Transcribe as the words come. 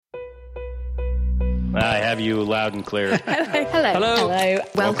I have you loud and clear. Hello. Hello. Hello.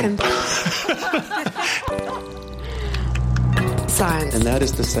 Welcome. Science. And that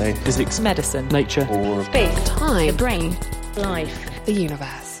is to say, physics, medicine, nature, or space, time, the brain, life, the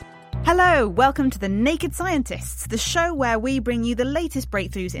universe. Hello, welcome to The Naked Scientists, the show where we bring you the latest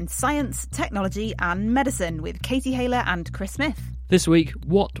breakthroughs in science, technology and medicine with Katie Haylor and Chris Smith. This week,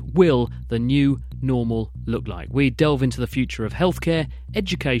 what will the new normal look like? We delve into the future of healthcare,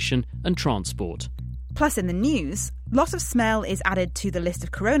 education and transport. Plus in the news, loss of smell is added to the list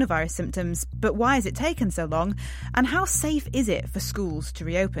of coronavirus symptoms, but why has it taken so long? And how safe is it for schools to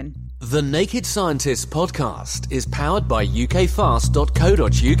reopen? The Naked Scientists podcast is powered by ukfast.co.uk.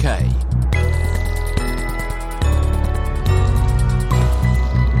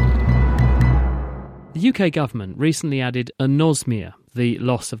 The UK government recently added anosmia, the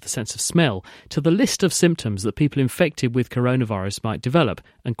loss of the sense of smell, to the list of symptoms that people infected with coronavirus might develop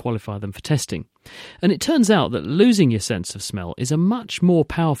and qualify them for testing. And it turns out that losing your sense of smell is a much more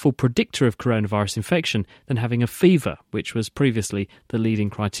powerful predictor of coronavirus infection than having a fever, which was previously the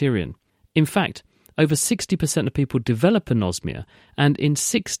leading criterion. In fact, over 60% of people develop anosmia, and in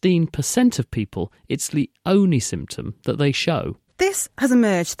 16% of people, it's the only symptom that they show. This has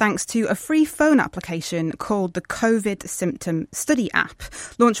emerged thanks to a free phone application called the COVID Symptom Study app,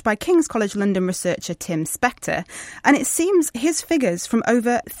 launched by King's College London researcher Tim Spector. And it seems his figures from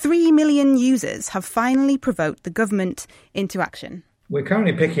over 3 million users have finally provoked the government into action. We're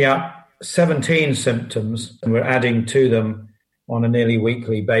currently picking up 17 symptoms and we're adding to them on a nearly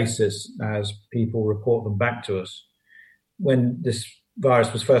weekly basis as people report them back to us. When this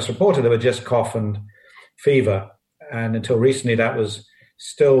virus was first reported, there were just cough and fever. And until recently, that was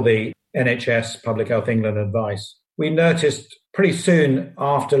still the NHS Public Health England advice. We noticed pretty soon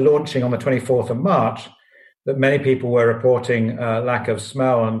after launching on the 24th of March that many people were reporting lack of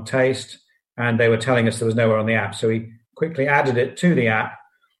smell and taste, and they were telling us there was nowhere on the app. So we quickly added it to the app,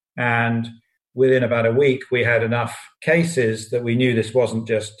 and within about a week, we had enough cases that we knew this wasn't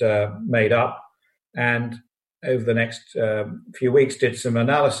just made up. And over the next few weeks, did some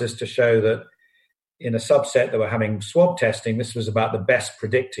analysis to show that in a subset that were having swab testing, this was about the best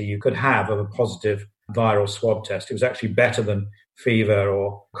predictor you could have of a positive viral swab test. It was actually better than fever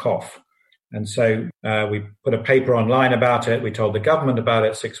or cough. And so we put a paper online about it. We told the government about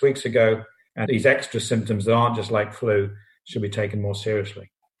it 6 weeks ago. And these extra symptoms that aren't just like flu should be taken more seriously.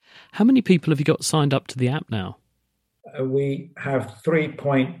 How many people have you got signed up to the app now? We have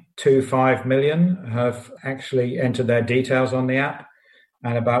 3.25 million have actually entered their details on the app,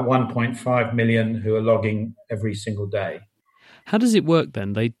 and about 1.5 million who are logging every single day. How does it work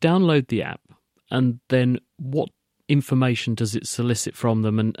then? They download the app, and then what information does it solicit from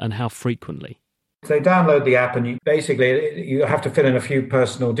them, and how frequently? They download the app, and you have to fill in a few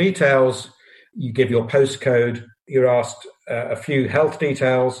personal details. You give your postcode, you're asked a few health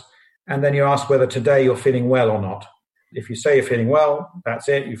details, and then you're asked whether today you're feeling well or not. If you say you're feeling well, that's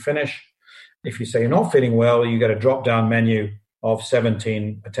it, you finish. If you say you're not feeling well, you get a drop-down menu of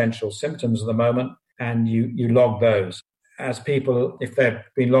 17 potential symptoms at the moment, and you log those. As people, if they've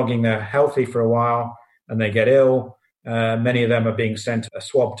been logging they're healthy for a while and they get ill, many of them are being sent a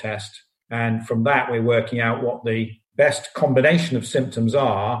swab test. And from that, we're working out what the best combination of symptoms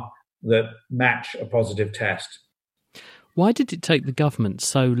are that match a positive test. Why did it take the government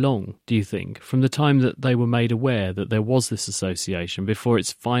so long, do you think, from the time that they were made aware that there was this association before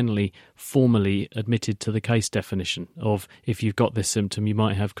it's finally formally admitted to the case definition of if you've got this symptom, you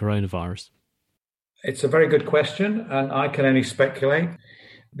might have coronavirus? It's a very good question, and I can only speculate.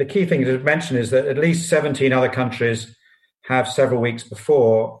 The key thing to mention is that at least 17 other countries have several weeks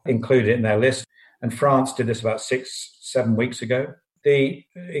before included it in their list, and France did this about 6-7 weeks ago. The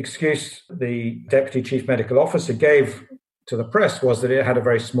excuse the Deputy Chief Medical Officer gave to the press was that it had a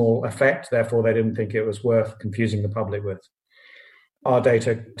very small effect, therefore they didn't think it was worth confusing the public with. Our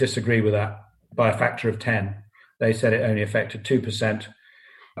data disagree with that by a factor of 10. They said it only affected 2%.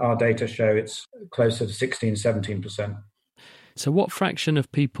 Our data show it's closer to 16-17%. So what fraction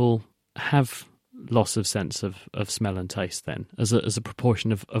of people have loss of sense of smell and taste then, as a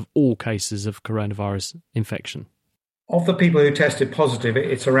proportion of all cases of coronavirus infection? Of the people who tested positive,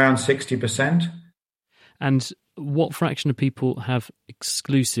 it's around 60%. And what fraction of people have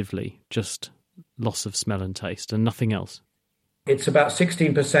exclusively just loss of smell and taste and nothing else? It's about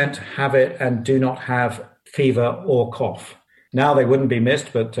 16% have it and do not have fever or cough. Now they wouldn't be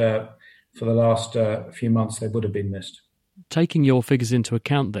missed, but for the last few months they would have been missed. Taking your figures into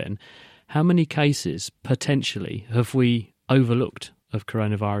account then, how many cases potentially have we overlooked of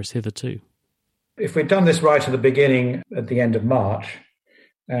coronavirus hitherto? If we'd done this right at the beginning, at the end of March,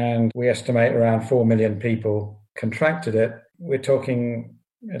 and we estimate around 4 million people contracted it. We're talking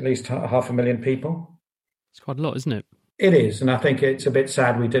at least 500,000 people. It's quite a lot, isn't it? It is, and I think it's a bit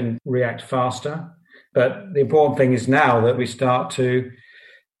sad we didn't react faster. But the important thing is now that we start to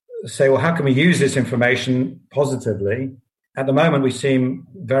say, well, how can we use this information positively? At the moment, we seem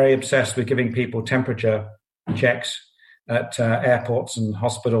very obsessed with giving people temperature checks at airports and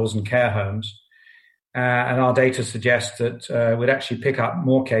hospitals and care homes. And our data suggests that we'd actually pick up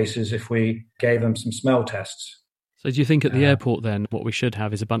more cases if we gave them some smell tests. So do you think at the airport then what we should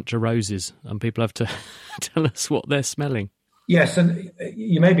have is a bunch of roses and people have to tell us what they're smelling? Yes, and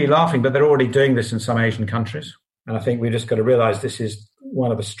you may be laughing, but they're already doing this in some Asian countries. And I think we've just got to realise this is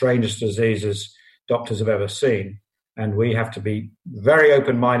one of the strangest diseases doctors have ever seen. And we have to be very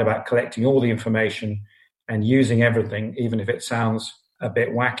open-minded about collecting all the information and using everything, even if it sounds a bit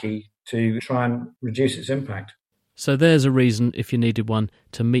wacky, to try and reduce its impact. So there's a reason, if you needed one,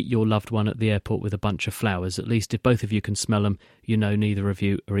 to meet your loved one at the airport with a bunch of flowers. At least if both of you can smell them, you know neither of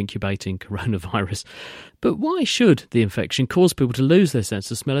you are incubating coronavirus. But why should the infection cause people to lose their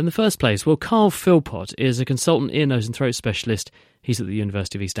sense of smell in the first place? Well, Carl Philpott is a consultant ear, nose and throat specialist. He's at the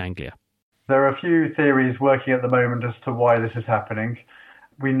University of East Anglia. There are a few theories working at the moment as to why this is happening.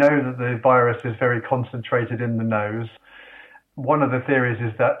 We know that the virus is very concentrated in the nose. One of the theories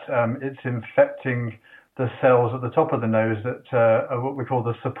is that it's infecting the cells at the top of the nose that are what we call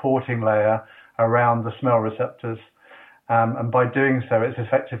the supporting layer around the smell receptors. And by doing so, it's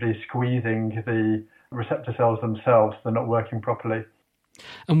effectively squeezing the receptor cells themselves. They're not working properly.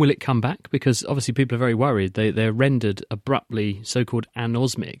 And will it come back? Because obviously people are very worried. They're rendered abruptly so-called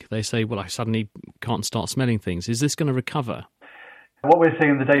anosmic. They say, well, I suddenly can't start smelling things. Is this going to recover? What we're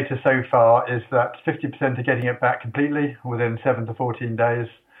seeing in the data so far is that 50% are getting it back completely within 7 to 14 days.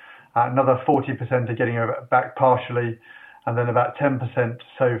 Another 40% are getting it back partially. And then about 10%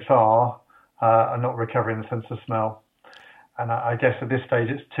 so far are not recovering the sense of smell. And I guess at this stage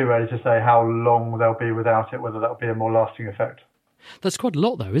it's too early to say how long they'll be without it, whether that'll be a more lasting effect. That's quite a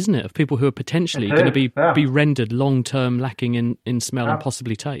lot, though, isn't it, of people who are potentially going to be rendered long-term lacking in smell and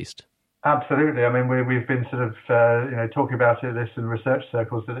possibly taste? Absolutely. I mean, we've been sort of talking about this in research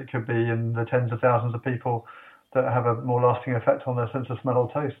circles, that it could be in the tens of thousands of people that have a more lasting effect on their sense of smell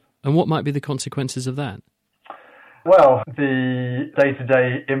or taste. And what might be the consequences of that? Well, the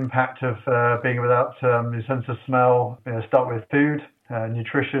day-to-day impact of being without your sense of smell, start with food,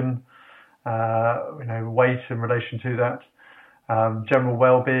 nutrition, weight in relation to that, general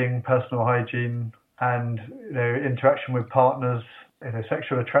well-being, personal hygiene, and interaction with partners.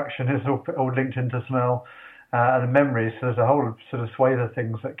 Sexual attraction is all linked into smell, and memory. So there's a whole sort of swathe of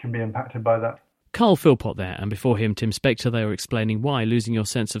things that can be impacted by that. Carl Philpott there, and before him, Tim Spector. They were explaining why losing your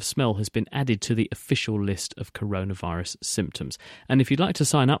sense of smell has been added to the official list of coronavirus symptoms. And if you'd like to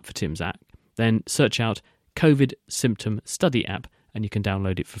sign up for Tim's app, then search out COVID Symptom Study app, and you can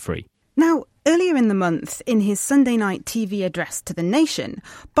download it for free. Now, earlier in the month, in his Sunday night TV address to the nation,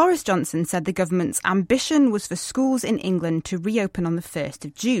 Boris Johnson said the government's ambition was for schools in England to reopen on the 1st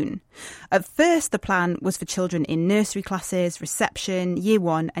of June. At first, the plan was for children in nursery classes, reception, Year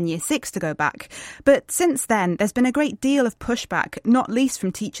 1 and Year 6 to go back. But since then, there's been a great deal of pushback, not least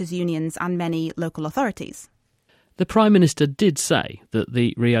from teachers' unions and many local authorities. The Prime Minister did say that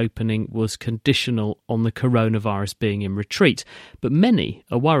the reopening was conditional on the coronavirus being in retreat, but many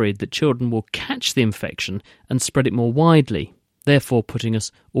are worried that children will catch the infection and spread it more widely, therefore putting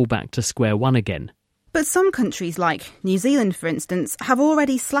us all back to square one again. But some countries, like New Zealand for instance, have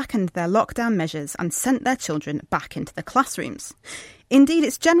already slackened their lockdown measures and sent their children back into the classrooms. Indeed,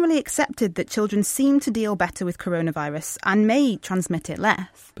 it's generally accepted that children seem to deal better with coronavirus and may transmit it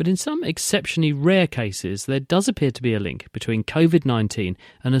less. But in some exceptionally rare cases, there does appear to be a link between COVID-19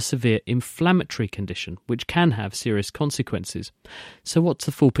 and a severe inflammatory condition, which can have serious consequences. So what's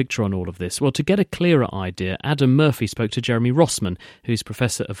the full picture on all of this? Well, to get a clearer idea, Adam Murphy spoke to Jeremy Rossman, who's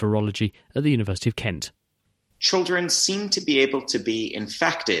Professor of Virology at the University of Kent. Children seem to be able to be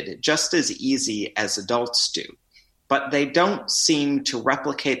infected just as easy as adults do, but they don't seem to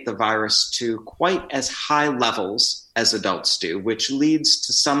replicate the virus to quite as high levels as adults do, which leads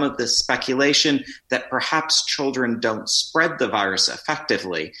to some of the speculation that perhaps children don't spread the virus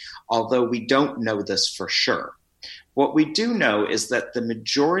effectively, although we don't know this for sure. What we do know is that the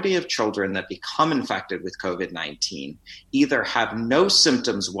majority of children that become infected with COVID-19 either have no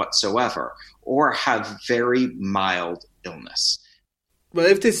symptoms whatsoever or have very mild illness. Well,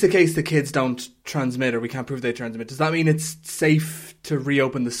 if this is the case, the kids don't transmit, or we can't prove they transmit, does that mean it's safe to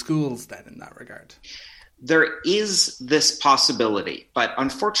reopen the schools then in that regard? There is this possibility, but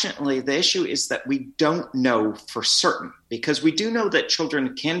unfortunately, the issue is that we don't know for certain, because we do know that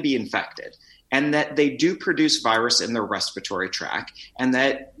children can be infected and that they do produce virus in their respiratory tract, and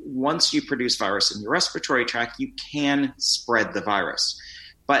that once you produce virus in your respiratory tract, you can spread the virus.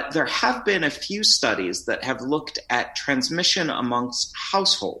 But there have been a few studies that have looked at transmission amongst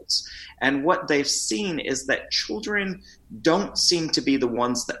households. And what they've seen is that children don't seem to be the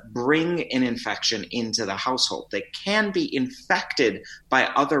ones that bring an infection into the household. They can be infected by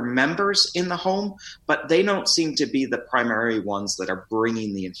other members in the home, but they don't seem to be the primary ones that are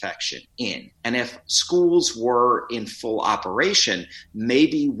bringing the infection in. And if schools were in full operation,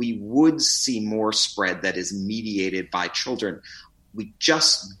 maybe we would see more spread that is mediated by children. We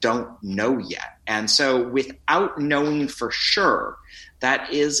just don't know yet. And so without knowing for sure,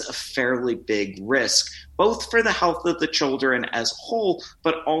 that is a fairly big risk, both for the health of the children as a whole,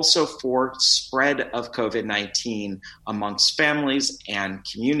 but also for spread of COVID-19 amongst families and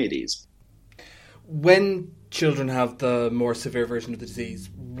communities. When children have the more severe version of the disease,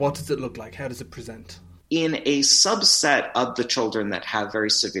 what does it look like? How does it present? In a subset of the children that have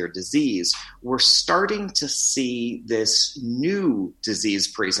very severe disease, we're starting to see this new disease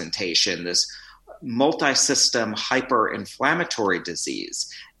presentation, this multi-system hyperinflammatory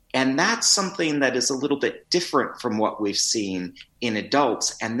disease. And that's something that is a little bit different from what we've seen in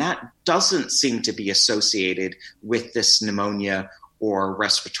adults. And that doesn't seem to be associated with this pneumonia or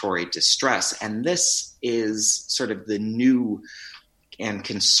respiratory distress. And this is sort of the new and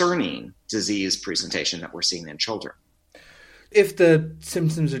concerning disease presentation that we're seeing in children. If the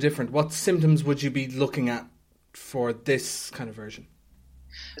symptoms are different, what symptoms would you be looking at for this kind of version?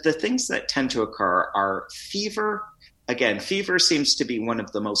 The things that tend to occur are fever. Again, fever seems to be one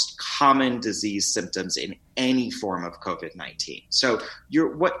of the most common disease symptoms in any form of COVID-19. So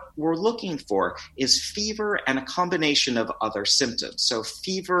what we're looking for is fever and a combination of other symptoms. So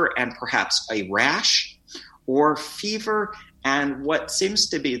fever and perhaps a rash, or fever and what seems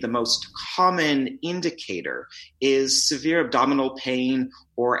to be the most common indicator is severe abdominal pain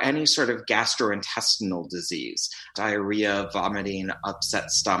or any sort of gastrointestinal disease, diarrhea, vomiting,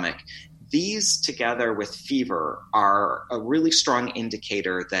 upset stomach. These together with fever are a really strong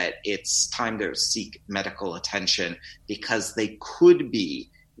indicator that it's time to seek medical attention, because they could be,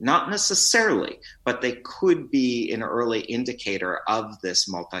 not necessarily, but they could be an early indicator of this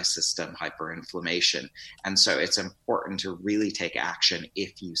multi-system hyperinflammation. And so it's important to really take action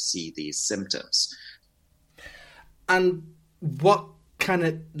if you see these symptoms. And what can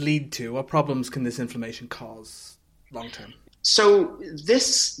it lead to? What problems can this inflammation cause long term? So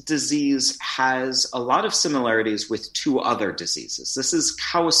this disease has a lot of similarities with two other diseases. This is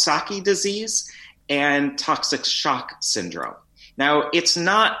Kawasaki disease and toxic shock syndrome. Now, it's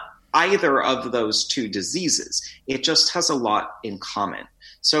not either of those two diseases. It just has a lot in common.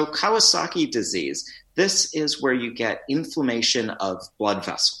 So Kawasaki disease, this is where you get inflammation of blood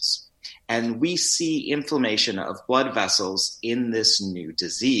vessels. And we see inflammation of blood vessels in this new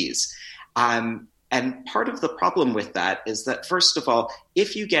disease. And part of the problem with that is that, first of all,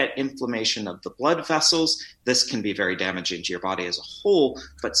 if you get inflammation of the blood vessels, this can be very damaging to your body as a whole,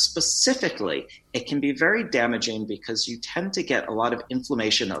 but specifically, it can be very damaging because you tend to get a lot of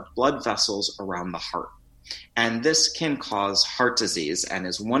inflammation of blood vessels around the heart. And this can cause heart disease and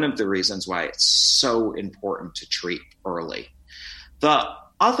is one of the reasons why it's so important to treat early. The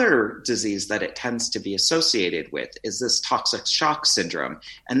other disease that it tends to be associated with is this toxic shock syndrome.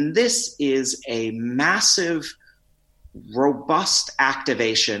 And this is a massive, robust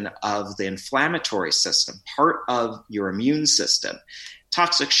activation of the inflammatory system, part of your immune system.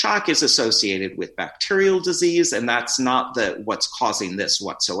 Toxic shock is associated with bacterial disease, and that's not what's causing this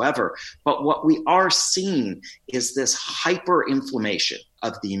whatsoever. But what we are seeing is this hyperinflammation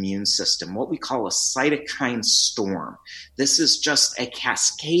of the immune system, what we call a cytokine storm. This is just a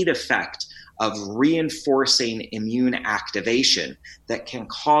cascade effect of reinforcing immune activation that can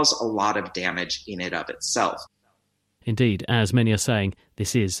cause a lot of damage in and of itself. Indeed, as many are saying,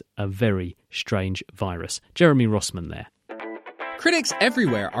 this is a very strange virus. Jeremy Rossman there. Critics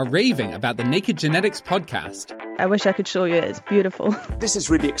everywhere are raving about the Naked Genetics podcast. I wish I could show you. It's beautiful. This is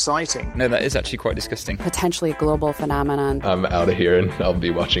really exciting. No, that is actually quite disgusting. Potentially a global phenomenon. I'm out of here and I'll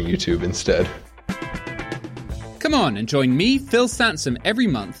be watching YouTube instead. Come on and join me, Phil Sansom, every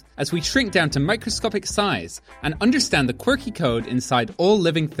month as we shrink down to microscopic size and understand the quirky code inside all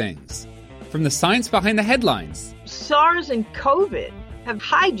living things. From the science behind the headlines. SARS and COVID have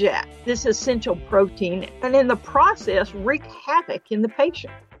hijacked this essential protein and in the process wreak havoc in the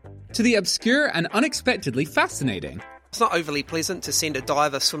patient. To the obscure and unexpectedly fascinating. It's not overly pleasant to send a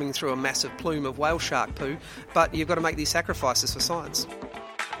diver swimming through a massive plume of whale shark poo, but you've got to make these sacrifices for science.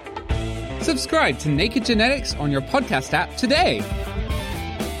 Subscribe to Naked Genetics on your podcast app today.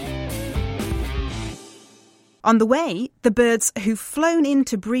 On the way, the birds who've flown in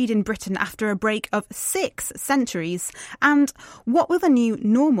to breed in Britain after a break of 6 centuries, and what will the new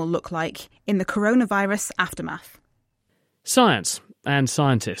normal look like in the coronavirus aftermath? Science and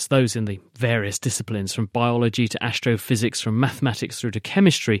scientists, those in the various disciplines from biology to astrophysics, from mathematics through to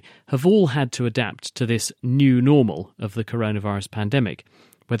chemistry, have all had to adapt to this new normal of the coronavirus pandemic.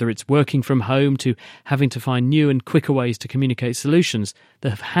 Whether it's working from home to having to find new and quicker ways to communicate solutions,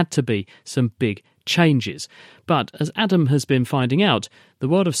 there have had to be some big changes. But as Adam has been finding out, the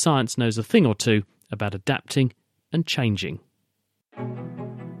world of science knows a thing or two about adapting and changing.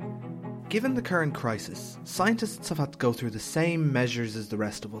 Given the current crisis, scientists have had to go through the same measures as the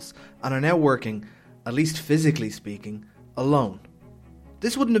rest of us and are now working, at least physically speaking, alone.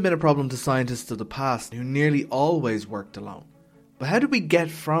 This wouldn't have been a problem to scientists of the past who nearly always worked alone. But how did we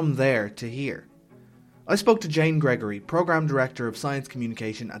get from there to here? I spoke to Jane Gregory, Programme Director of Science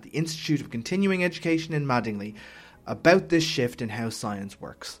Communication at the Institute of Continuing Education in Madingley, about this shift in how science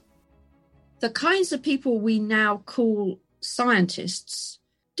works. The kinds of people we now call scientists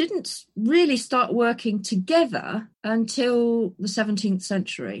didn't really start working together until the 17th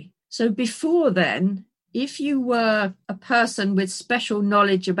century. So before then, if you were a person with special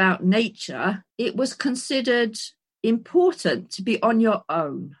knowledge about nature, it was considered important to be on your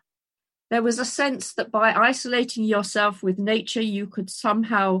own. There was a sense that by isolating yourself with nature, you could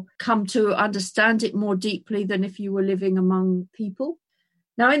somehow come to understand it more deeply than if you were living among people.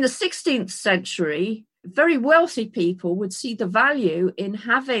 Now, in the 16th century, very wealthy people would see the value in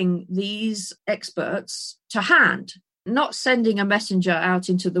having these experts to hand, not sending a messenger out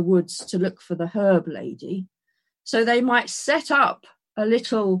into the woods to look for the herb lady. So they might set up a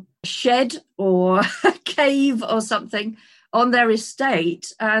little shed or a cave or something on their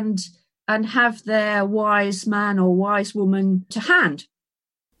estate and have their wise man or wise woman to hand.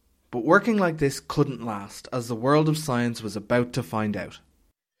 But working like this couldn't last, as the world of science was about to find out.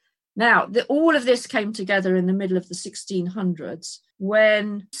 Now, all of this came together in the middle of the 1600s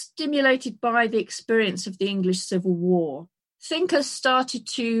when, stimulated by the experience of the English Civil War, thinkers started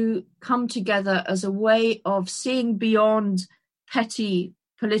to come together as a way of seeing beyond petty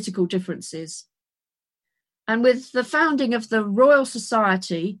political differences. And with the founding of the Royal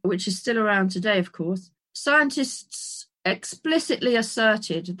Society, which is still around today, of course, scientists explicitly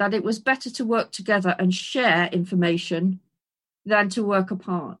asserted that it was better to work together and share information than to work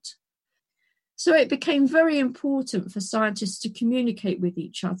apart. So it became very important for scientists to communicate with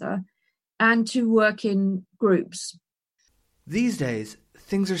each other and to work in groups. These days,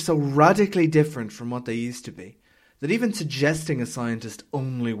 things are so radically different from what they used to be that even suggesting a scientist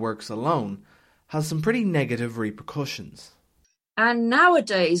only works alone has some pretty negative repercussions. And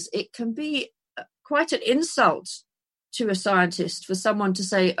nowadays, it can be quite an insult to a scientist for someone to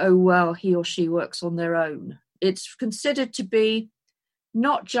say, oh, well, he or she works on their own. It's considered to be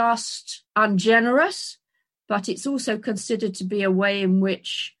not just ungenerous, but it's also considered to be a way in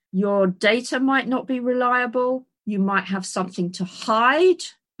which your data might not be reliable. You might have something to hide,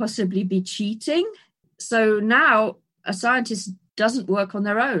 possibly be cheating. So now a scientist doesn't work on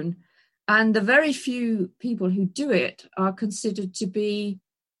their own. And the very few people who do it are considered to be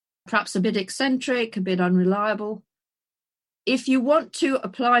perhaps a bit eccentric, a bit unreliable. If you want to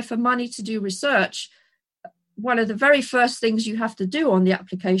apply for money to do research, one of the very first things you have to do on the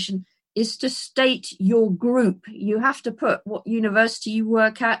application is to state your group. You have to put what university you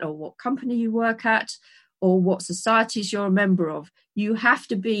work at or what company you work at or what societies you're a member of. You have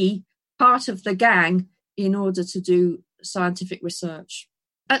to be part of the gang in order to do scientific research.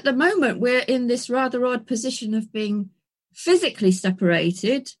 At the moment, we're in this rather odd position of being physically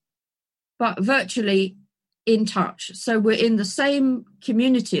separated, but virtually in touch. So we're in the same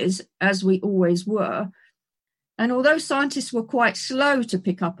communities as we always were. And although scientists were quite slow to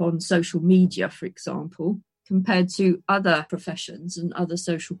pick up on social media, for example, compared to other professions and other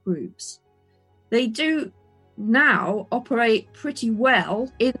social groups, they do now operate pretty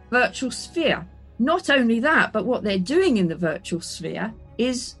well in the virtual sphere. Not only that, but what they're doing in the virtual sphere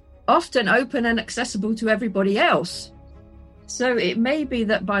is often open and accessible to everybody else. So it may be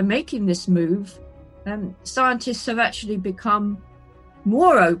that by making this move, scientists have actually become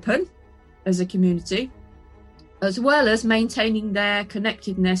more open as a community, as well as maintaining their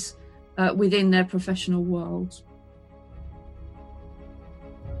connectedness within their professional world.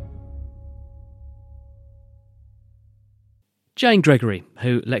 Jane Gregory,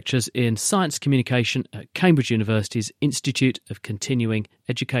 who lectures in science communication at Cambridge University's Institute of Continuing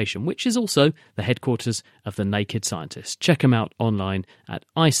Education, which is also the headquarters of the Naked Scientist. Check them out online at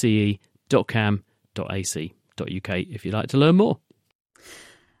ice.cam.ac.uk if you'd like to learn more.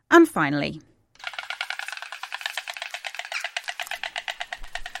 And finally,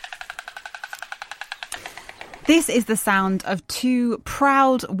 this is the sound of two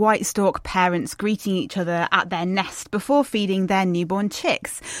proud white stork parents greeting each other at their nest before feeding their newborn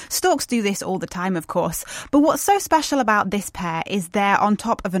chicks. Storks do this all the time, of course, but what's so special about this pair is they're on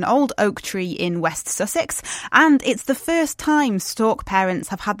top of an old oak tree in West Sussex, and it's the first time stork parents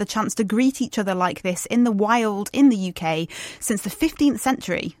have had the chance to greet each other like this in the wild in the UK since the 15th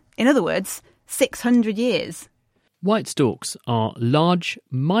century. In other words, 600 years. White storks are large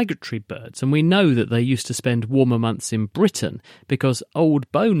migratory birds, and we know that they used to spend warmer months in Britain because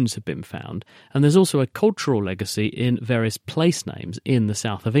old bones have been found, and there's also a cultural legacy in various place names in the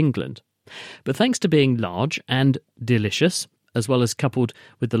south of England. But thanks to being large and delicious, as well as coupled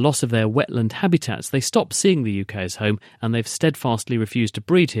with the loss of their wetland habitats, they stopped seeing the UK as home, and they've steadfastly refused to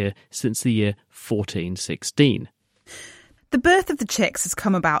breed here since the year 1416. The birth of the chicks has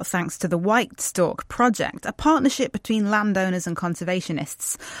come about thanks to the White Stork Project, a partnership between landowners and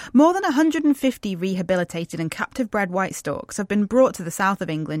conservationists. More than 150 rehabilitated and captive-bred white storks have been brought to the south of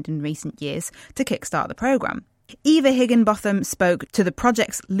England in recent years to kickstart the programme. Eva Higginbotham spoke to the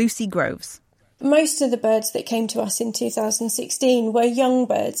project's Lucy Groves. Most of the birds that came to us in 2016 were young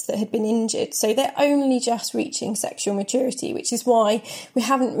birds that had been injured, so they're only just reaching sexual maturity, which is why we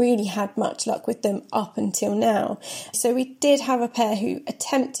haven't really had much luck with them up until now. So we did have a pair who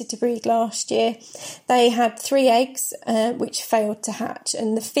attempted to breed last year. They had 3 eggs, which failed to hatch,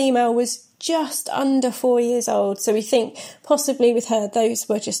 and the female was just under 4 years old, so we think possibly with her those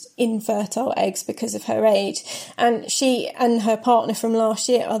were just infertile eggs because of her age, and she and her partner from last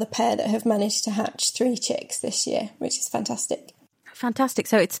year are the pair that have managed to hatch 3 chicks this year, which is fantastic. Fantastic.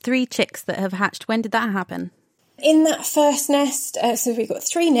 So it's 3 chicks that have hatched. When did that happen? In that first nest, so we've got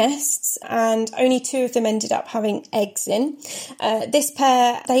 3 nests and only 2 of them ended up having eggs in. This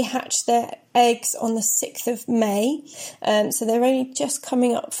pair, they hatched their eggs on the 6th of May, so they're only just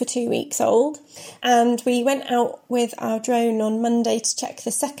coming up for 2 weeks old. And we went out with our drone on Monday to check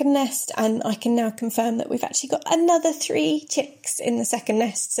the second nest, and I can now confirm that we've actually got another 3 chicks in the second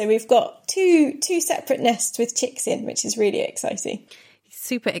nest. So we've got two separate nests with chicks in, which is really exciting.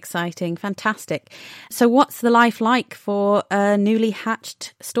 Super exciting. Fantastic. So what's the life like for a newly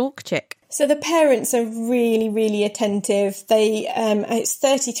hatched stork chick? So the parents are really, really attentive. They it's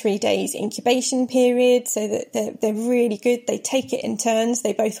 33 days incubation period, so that they're really good. They take it in turns.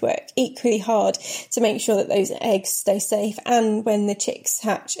 They both work equally hard to make sure that those eggs stay safe, and when the chicks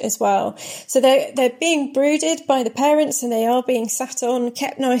hatch as well. So they're being brooded by the parents, and they are being sat on,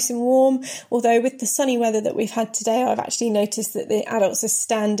 kept nice and warm. Although with the sunny weather that we've had today, I've actually noticed that the adults are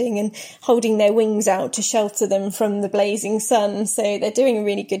standing and holding their wings out to shelter them from the blazing sun. So they're doing a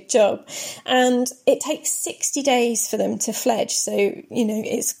really good job. And it takes 60 days for them to fledge, so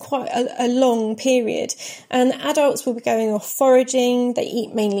it's quite a long period. And adults will be going off foraging. They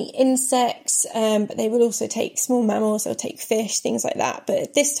eat mainly insects, but they will also take small mammals. They'll take fish, things like that. But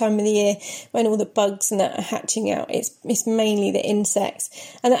at this time of the year, when all the bugs and that are hatching out, it's mainly the insects.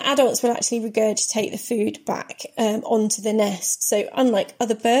 And the adults will actually regurgitate the food back onto the nest. So unlike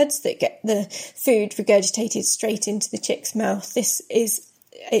other birds that get the food regurgitated straight into the chick's mouth,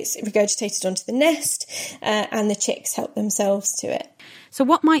 it's regurgitated onto the nest, and the chicks help themselves to it. So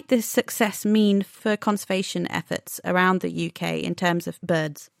what might this success mean for conservation efforts around the UK in terms of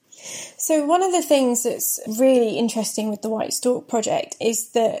birds? So one of the things that's really interesting with the White Stork Project is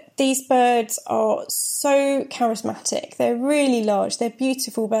that these birds are so charismatic. They're really large, they're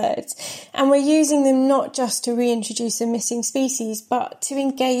beautiful birds, and we're using them not just to reintroduce a missing species, but to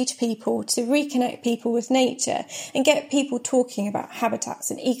engage people, to reconnect people with nature and get people talking about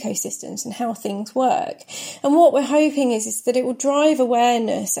habitats and ecosystems and how things work. And what we're hoping is that it will drive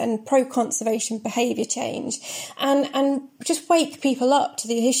awareness and pro-conservation behaviour change and just wake people up to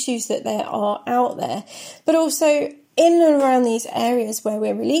the issues that there are out there, but also in and around these areas where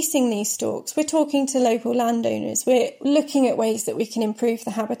we're releasing these storks, we're talking to local landowners. We're looking at ways that we can improve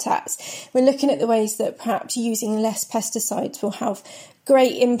the habitats. We're looking at the ways that perhaps using less pesticides will have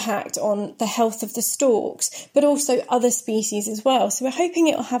great impact on the health of the storks, but also other species as well. So we're hoping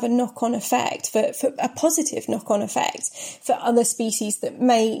it will have a knock-on effect, for a positive knock-on effect for other species that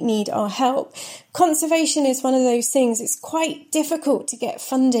may need our help. Conservation is one of those things, it's quite difficult to get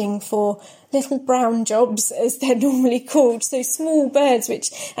funding for little brown jobs, as they're normally called. So small birds,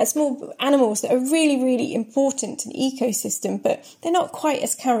 small animals that are really, really important to the ecosystem, but they're not quite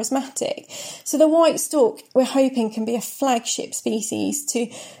as charismatic. So the white stork, we're hoping, can be a flagship species to,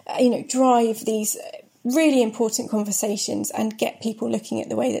 drive these really important conversations and get people looking at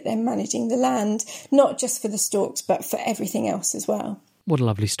the way that they're managing the land, not just for the storks, but for everything else as well. What a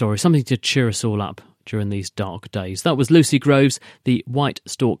lovely story. Something to cheer us all up during these dark days. That was Lucy Groves, the White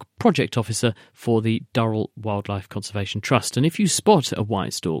Stork Project Officer for the Durrell Wildlife Conservation Trust. And if you spot a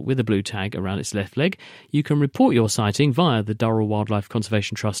white stork with a blue tag around its left leg, you can report your sighting via the Durrell Wildlife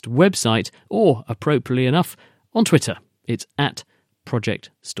Conservation Trust website, or, appropriately enough, on Twitter. It's at Project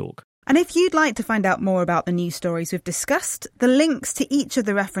Stork. And if you'd like to find out more about the news stories we've discussed, the links to each of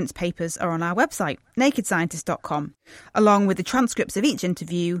the reference papers are on our website, nakedscientist.com, along with the transcripts of each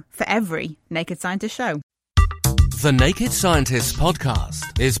interview for every Naked Scientist show. The Naked Scientists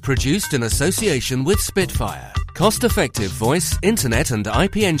podcast is produced in association with Spitfire, cost-effective voice, internet and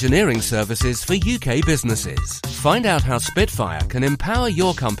IP engineering services for UK businesses. Find out how Spitfire can empower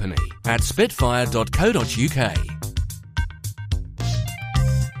your company at spitfire.co.uk.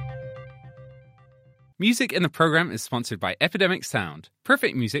 Music in the programme is sponsored by Epidemic Sound,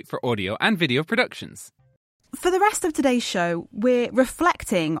 perfect music for audio and video productions. For the rest of today's show, we're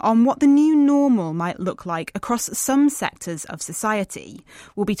reflecting on what the new normal might look like across some sectors of society.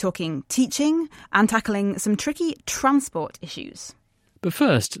 We'll be talking teaching and tackling some tricky transport issues. But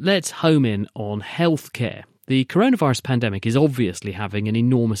first, let's home in on healthcare. The coronavirus pandemic is obviously having an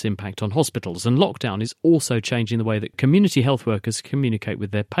enormous impact on hospitals, and lockdown is also changing the way that community health workers communicate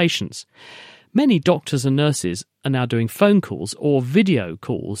with their patients. Many doctors and nurses are now doing phone calls or video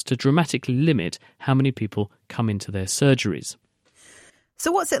calls to dramatically limit how many people come into their surgeries.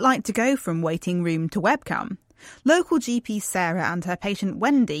 So what's it like to go from waiting room to webcam? Local GP Sarah and her patient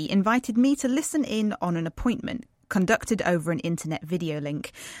Wendy invited me to listen in on an appointment conducted over an internet video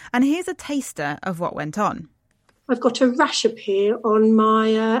link. And here's a taster of what went on. I've got a rash appear on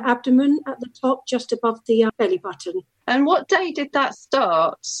my abdomen at the top, just above the belly button. And what day did that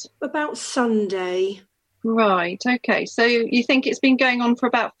start? About Sunday. Right, OK. So you think it's been going on for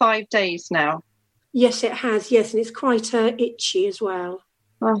about 5 days now? Yes, it has, yes. And it's quite itchy as well.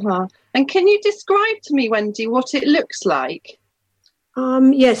 Uh-huh. And can you describe to me, Wendy, what it looks like?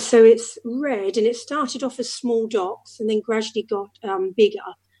 Yes, so it's red, and it started off as small dots and then gradually got bigger.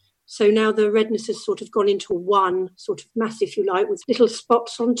 So now the redness has sort of gone into one sort of mass, if you like, with little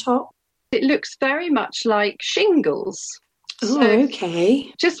spots on top. It looks very much like shingles. Oh, so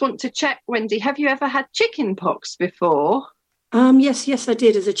OK. Just want to check, Wendy, have you ever had chicken pox before? Yes, I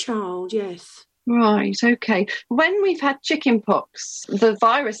did as a child, yes. Right, OK. When we've had chicken pox, the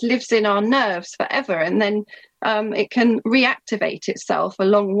virus lives in our nerves forever, and then it can reactivate itself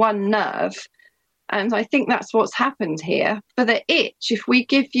along one nerve. And I think that's what's happened here. For the itch, if we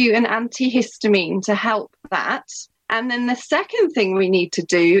give you an antihistamine to help that, and then the second thing we need to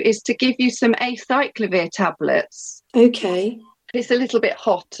do is to give you some acyclovir tablets. OK. If it's a little bit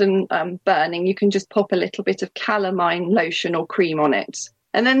hot and burning, you can just pop a little bit of calamine lotion or cream on it.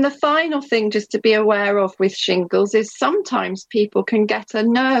 And then the final thing just to be aware of with shingles is sometimes people can get a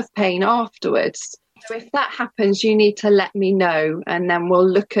nerve pain afterwards. So if that happens, you need to let me know, and then we'll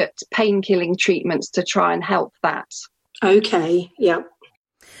look at pain-killing treatments to try and help that. OK, yeah.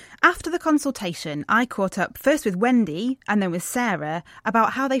 After the consultation, I caught up first with Wendy and then with Sarah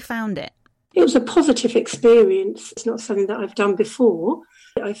about how they found it. It was a positive experience. It's not something that I've done before.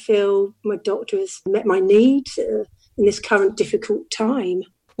 I feel my doctor has met my needs in this current difficult time.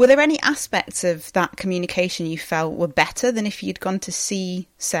 Were there any aspects of that communication you felt were better than if you'd gone to see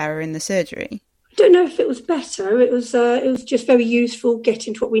Sarah in the surgery? I don't know if it was better. It was just very useful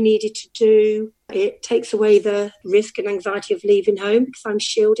getting to what we needed to do. It takes away the risk and anxiety of leaving home because I'm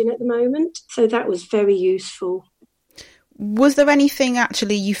shielding at the moment. So that was very useful. Was there anything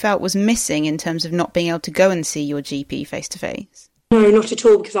actually you felt was missing in terms of not being able to go and see your GP face to face? No, not at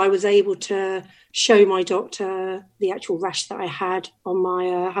all, because I was able to show my doctor the actual rash that I had on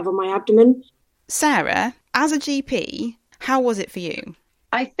my abdomen. Sarah, as a GP, how was it for you?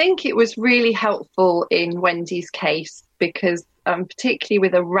 I think it was really helpful in Wendy's case because particularly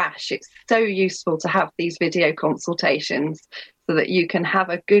with a rash, it's so useful to have these video consultations so that you can have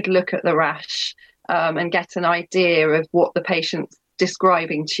a good look at the rash and get an idea of what the patient's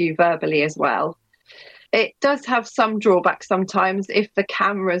describing to you verbally as well. It does have some drawbacks sometimes. If the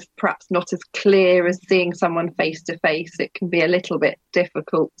camera's perhaps not as clear as seeing someone face to face, it can be a little bit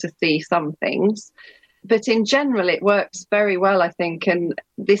difficult to see some things. But in general, it works very well, I think. And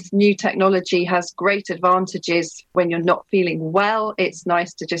this new technology has great advantages when you're not feeling well. It's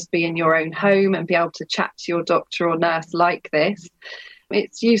nice to just be in your own home and be able to chat to your doctor or nurse like this.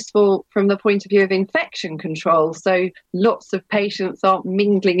 It's useful from the point of view of infection control. So lots of patients aren't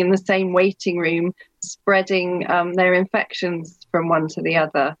mingling in the same waiting room, spreading their infections from one to the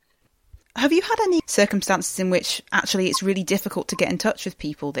other. Have you had any circumstances in which actually it's really difficult to get in touch with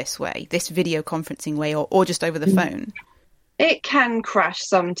people this way, this video conferencing way, or just over the phone? It can crash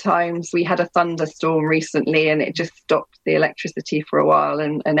sometimes. We had a thunderstorm recently and it just stopped the electricity for a while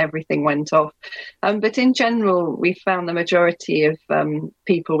and everything went off. But in general, we found the majority of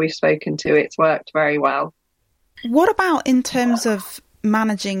people we've spoken to, it's worked very well. What about in terms of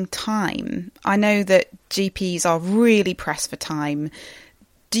managing time? I know that GPs are really pressed for time.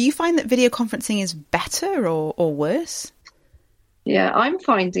 Do you find that video conferencing is better or worse? Yeah, I'm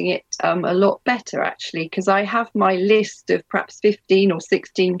finding it a lot better, actually, because I have my list of perhaps 15 or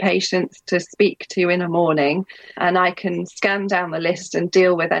 16 patients to speak to in a morning, and I can scan down the list and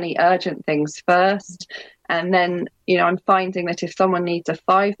deal with any urgent things first. And then, I'm finding that if someone needs a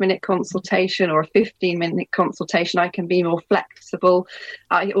 5-minute consultation or a 15-minute consultation, I can be more flexible.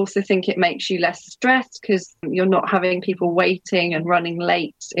 I also think it makes you less stressed because you're not having people waiting and running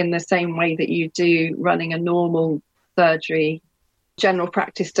late in the same way that you do running a normal surgery. General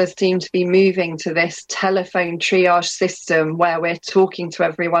practice does seem to be moving to this telephone triage system where we're talking to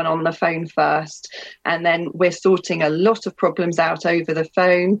everyone on the phone first, and then we're sorting a lot of problems out over the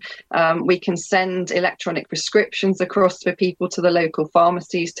phone. We can send electronic prescriptions across for people to the local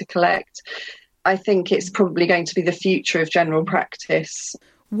pharmacies to collect. I think it's probably going to be the future of general practice.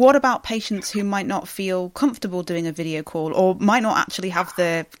 What about patients who might not feel comfortable doing a video call or might not actually have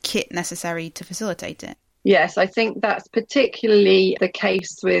the kit necessary to facilitate it? Yes, I think that's particularly the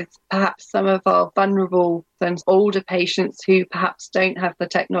case with perhaps some of our vulnerable and older patients who perhaps don't have the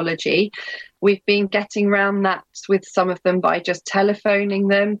technology. We've been getting around that with some of them by just telephoning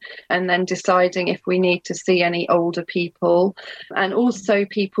them and then deciding if we need to see any older people. And also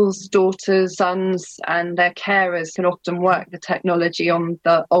people's daughters, sons and their carers can often work the technology on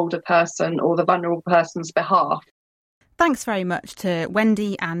the older person or the vulnerable person's behalf. Thanks very much to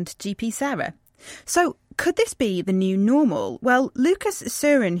Wendy and GP Sarah. So, could this be the new normal? Well, Lucas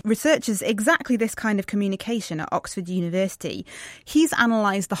Surin researches exactly this kind of communication at Oxford University. He's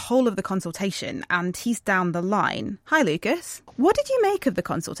analysed the whole of the consultation and he's down the line. Hi, Lucas. What did you make of the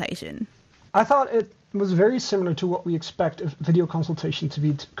consultation? I thought it was very similar to what we expect a video consultation to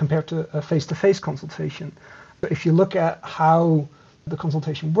be compared to a face-to-face consultation. If you look at how the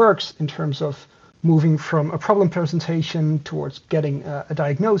consultation works in terms of moving from a problem presentation towards getting a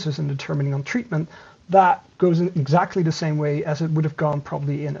diagnosis and determining on treatment, that goes in exactly the same way as it would have gone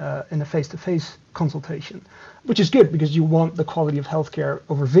probably in a face-to-face consultation, which is good because you want the quality of healthcare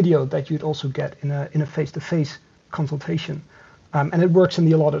over video that you'd also get in a face-to-face consultation. And it works in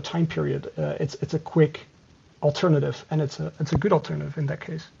the allotted time period. It's a quick alternative, and it's a good alternative in that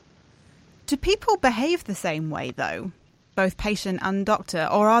case. Do people behave the same way, though, both patient and doctor,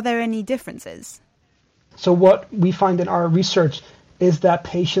 or are there any differences? So what we find in our research is that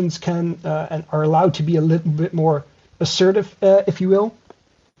patients can and are allowed to be a little bit more assertive, if you will.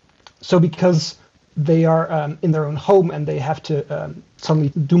 So because they are in their own home and they have to suddenly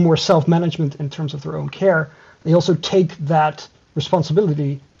do more self-management in terms of their own care, they also take that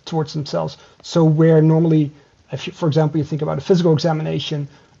responsibility towards themselves. So where normally, if you, for example, you think about a physical examination,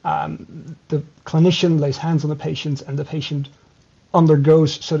 the clinician lays hands on the patient and the patient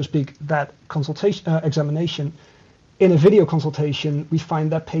undergoes, so to speak, that consultation examination. In a video consultation, we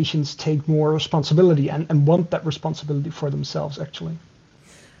find that patients take more responsibility and want that responsibility for themselves, actually.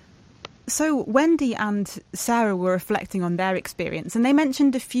 So Wendy and Sarah were reflecting on their experience, and they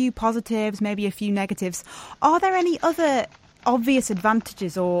mentioned a few positives, maybe a few negatives. Are there any other obvious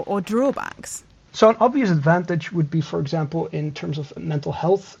advantages or drawbacks? So an obvious advantage would be, for example, in terms of mental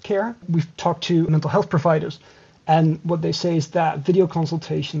health care. We've talked to mental health providers, and what they say is that video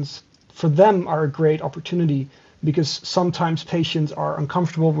consultations for them are a great opportunity because sometimes patients are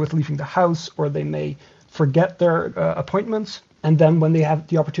uncomfortable with leaving the house or they may forget their appointments. And then when they have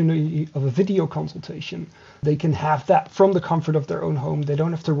the opportunity of a video consultation, they can have that from the comfort of their own home. They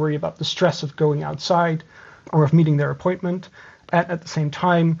don't have to worry about the stress of going outside or of meeting their appointment. And at the same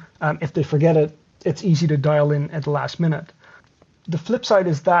time, if they forget it, it's easy to dial in at the last minute. The flip side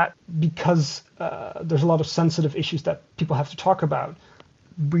is that because there's a lot of sensitive issues that people have to talk about,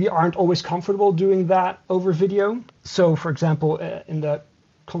 we aren't always comfortable doing that over video. So, for example, in the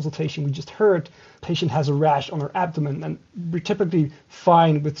consultation we just heard, the patient has a rash on her abdomen, and we're typically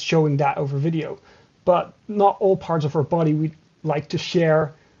fine with showing that over video. But not all parts of our body we'd like to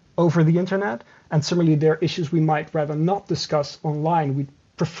share over the internet. And similarly, there are issues we might rather not discuss online. We'd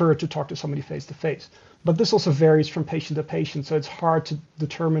prefer to talk to somebody face to face. But this also varies from patient to patient, so it's hard to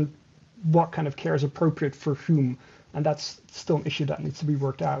determine what kind of care is appropriate for whom. And that's still an issue that needs to be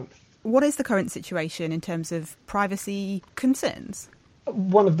worked out. What is the current situation in terms of privacy concerns?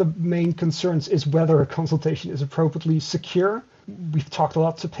 One of the main concerns is whether a consultation is appropriately secure. We've talked a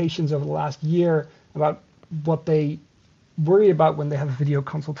lot to patients over the last year about what they worry about when they have a video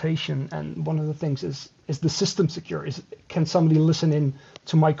consultation, and one of the things is the system secure? Can somebody listen in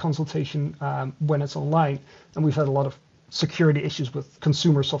to my consultation when it's online? And we've had a lot of security issues with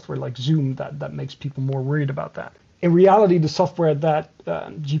consumer software like Zoom that makes people more worried about that. In reality, the software that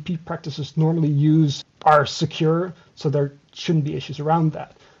GP practices normally use are secure, so there shouldn't be issues around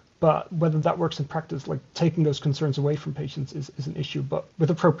that. But whether that works in practice, like taking those concerns away from patients is an issue. But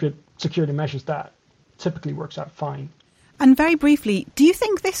with appropriate security measures, that typically works out fine. And very briefly, do you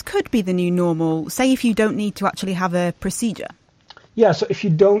think this could be the new normal, say if you don't need to actually have a procedure? Yeah, so if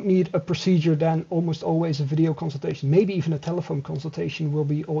you don't need a procedure, then almost always a video consultation, maybe even a telephone consultation will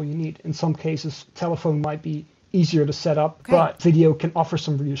be all you need. In some cases, telephone might be easier to set up, but video can offer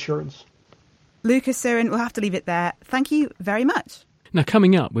some reassurance. Lucas, Søren, we'll have to leave it there. Thank you very much. Now,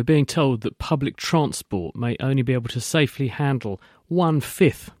 coming up, we're being told that public transport may only be able to safely handle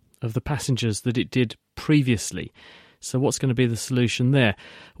 1/5 of the passengers that it did previously. So what's going to be the solution there?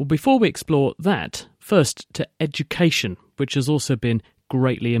 Well, before we explore that, first to education, which has also been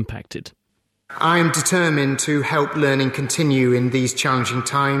greatly impacted. I am determined to help learning continue in these challenging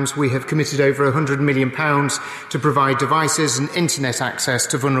times. We have committed over £100 million to provide devices and internet access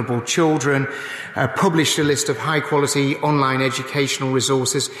to vulnerable children, published a list of high-quality online educational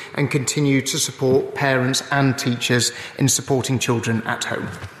resources, and continue to support parents and teachers in supporting children at home.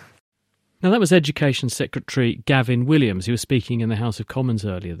 Now, that was Education Secretary Gavin Williams, who was speaking in the House of Commons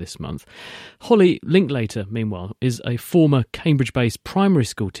earlier this month. Holly Linklater, meanwhile, is a former Cambridge-based primary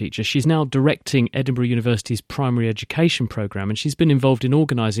school teacher. She's now directing Edinburgh University's primary education programme, and she's been involved in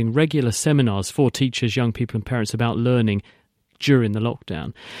organising regular seminars for teachers, young people and parents about learning during the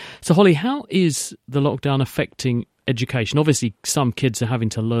lockdown. So, Holly, how is the lockdown affecting education? Obviously, some kids are having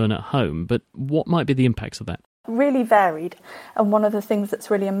to learn at home, but what might be the impacts of that? Really varied, and one of the things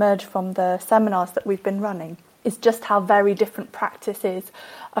that's really emerged from the seminars that we've been running is just how very different practice is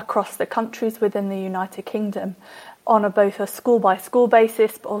across the countries within the United Kingdom on both a school-by-school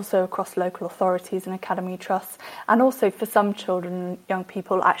basis, but also across local authorities and academy trusts, and also for some children and young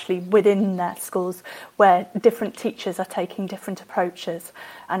people actually within their schools where different teachers are taking different approaches,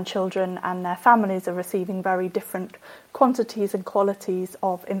 and children and their families are receiving very different quantities and qualities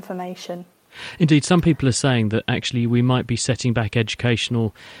of information. Indeed, some people are saying that actually we might be setting back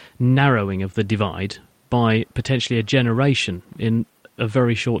educational narrowing of the divide by potentially a generation in a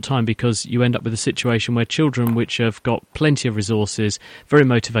very short time, because you end up with a situation where children which have got plenty of resources, very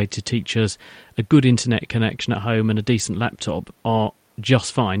motivated teachers, a good internet connection at home and a decent laptop are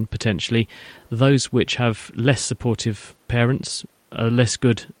just fine, potentially. Those which have less supportive parents, a less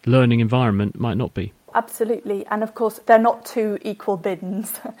good learning environment might not be. Absolutely, and of course they're not two equal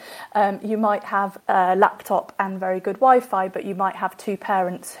bins. You might have a laptop and very good Wi-Fi, but you might have two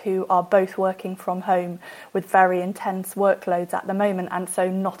parents who are both working from home with very intense workloads at the moment, and so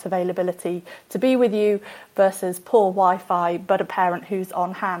not availability to be with you, versus poor Wi-Fi but a parent who's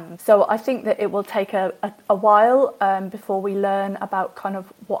on hand. So I think that it will take a while before we learn about kind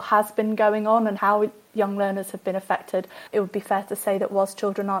of what has been going on and how young learners have been affected. It would be fair to say that whilst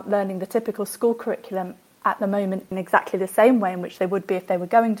children aren't learning the typical school curriculum at the moment in exactly the same way in which they would be if they were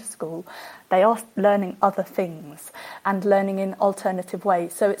going to school, they are learning other things and learning in alternative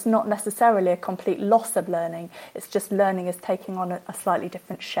ways. So it's not necessarily a complete loss of learning, it's just learning is taking on a slightly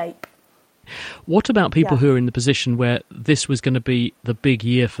different shape. What about people who are in the position where this was going to be the big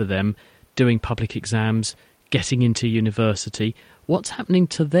year for them, doing public exams, getting into university? What's happening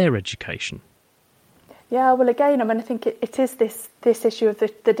to their education? Yeah, well, again, I think it is this issue of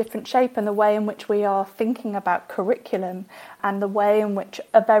the different shape and the way in which we are thinking about curriculum, and the way in which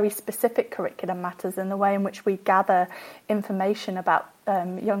a very specific curriculum matters, and the way in which we gather information about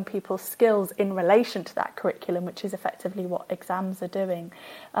young people's skills in relation to that curriculum, which is effectively what exams are doing,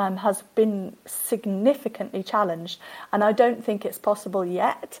 has been significantly challenged. And I don't think it's possible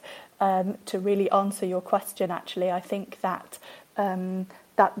yet to really answer your question, actually. I think that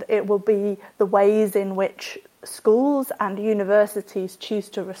that it will be the ways in which schools and universities choose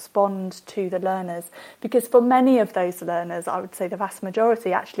to respond to the learners, because for many of those learners, I would say the vast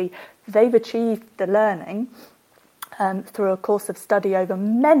majority, actually, they've achieved the learning through a course of study over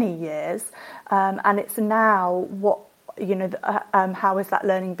many years, and it's now how is that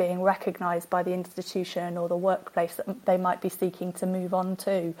learning being recognised by the institution or the workplace that they might be seeking to move on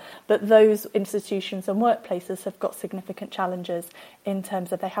to. But those institutions and workplaces have got significant challenges in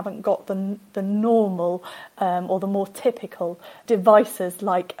terms of they haven't got the normal or the more typical devices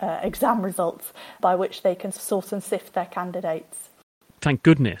like exam results by which they can sort and sift their candidates. Thank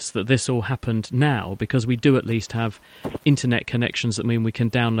goodness that this all happened now, because we do at least have internet connections that mean we can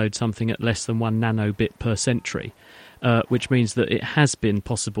download something at less than 1 nanobit per century. Which means that it has been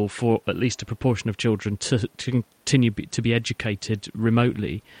possible for at least a proportion of children to continue to be educated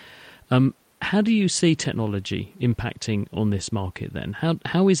remotely. How do you see technology impacting on this market then?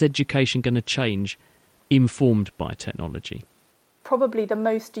 How is education going to change informed by technology? Probably the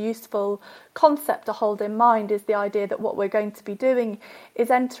most useful concept to hold in mind is the idea that what we're going to be doing is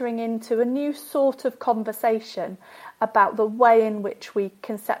entering into a new sort of conversation about the way in which we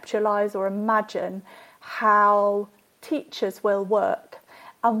conceptualise or imagine how teachers will work.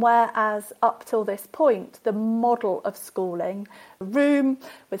 And whereas up till this point, the model of schooling, a room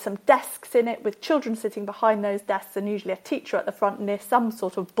with some desks in it, with children sitting behind those desks and usually a teacher at the front near some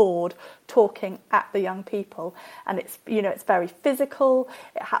sort of board talking at the young people. And it's very physical.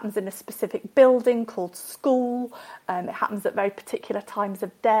 It happens in a specific building called school. It happens at very particular times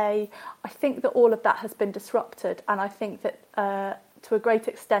of day. I think that all of that has been disrupted. And I think that to a great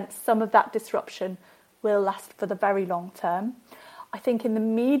extent, some of that disruption will last for the very long term. I think in the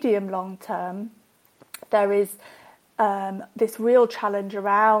medium long term, there is this real challenge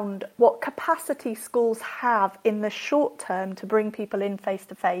around what capacity schools have in the short term to bring people in face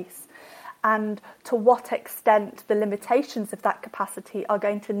to face, and to what extent the limitations of that capacity are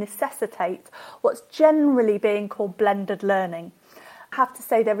going to necessitate what's generally being called blended learning. I have to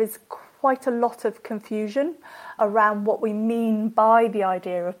say there is quite a lot of confusion around what we mean by the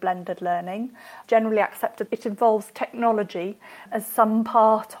idea of blended learning. Generally accepted, it involves technology as some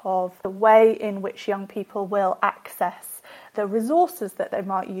part of the way in which young people will access the resources that they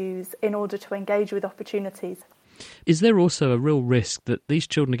might use in order to engage with opportunities. Is there also a real risk that these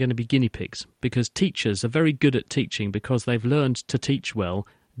children are going to be guinea pigs? Because teachers are very good at teaching because they've learned to teach well,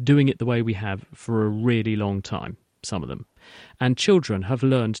 doing it the way we have for a really long time, some of them. And children have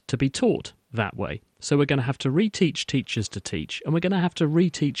learned to be taught that way. So we're going to have to reteach teachers to teach, and we're going to have to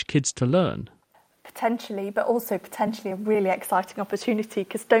reteach kids to learn. Potentially, but also potentially a really exciting opportunity,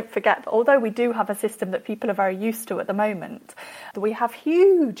 because don't forget that although we do have a system that people are very used to at the moment, we have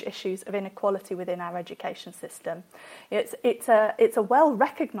huge issues of inequality within our education system. It's a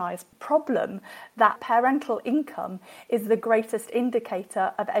well-recognised problem that parental income is the greatest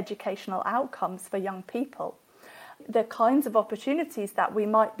indicator of educational outcomes for young people. The kinds of opportunities that we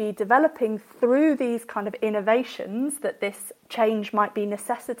might be developing through these kind of innovations that this change might be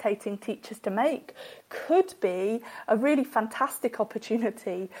necessitating teachers to make could be a really fantastic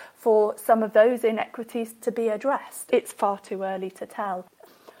opportunity for some of those inequities to be addressed. It's far too early to tell.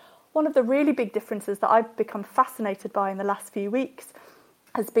 One of the really big differences that I've become fascinated by in the last few weeks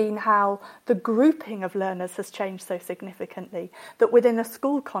has been how the grouping of learners has changed so significantly, that within a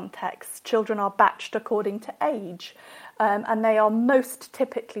school context, children are batched according to age, and they are most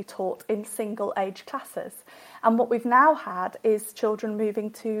typically taught in single-age classes. And what we've now had is children moving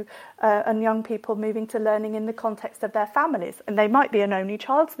to, and young people moving to learning in the context of their families. And they might be an only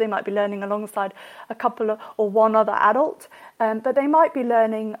child, so they might be learning alongside a couple or one other adult, but they might be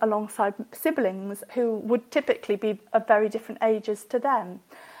learning alongside siblings who would typically be of very different ages to them.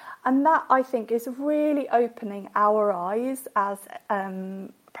 And that, I think, is really opening our eyes as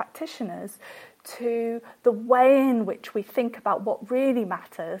practitioners to the way in which we think about what really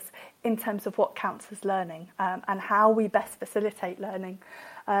matters in terms of what counts as learning, and how we best facilitate learning.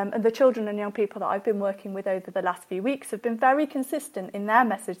 And the children and young people that I've been working with over the last few weeks have been very consistent in their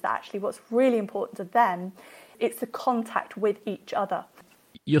message that actually what's really important to them, it's the contact with each other.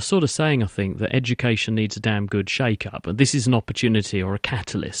 You're sort of saying, I think, that education needs a damn good shake-up, and this is an opportunity or a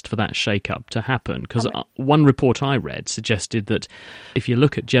catalyst for that shake-up to happen. Because one report I read suggested that if you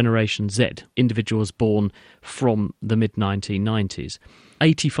look at Generation Z, individuals born from the mid-1990s,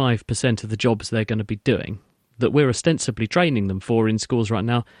 85% of the jobs they're going to be doing, that we're ostensibly training them for in schools right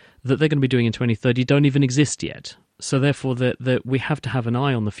now, that they're going to be doing in 2030 don't even exist yet. So therefore, that we have to have an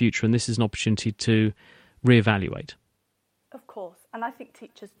eye on the future, and this is an opportunity to reevaluate. Of course, and I think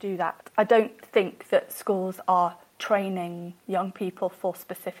teachers do that. I don't think that schools are training young people for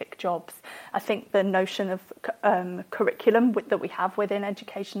specific jobs. I think the notion of curriculum that we have within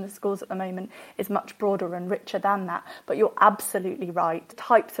education in schools at the moment is much broader and richer than that. But you're absolutely right.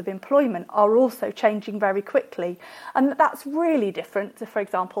 Types of employment are also changing very quickly. And that's really different to, for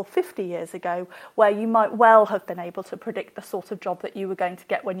example, 50 years ago, where you might well have been able to predict the sort of job that you were going to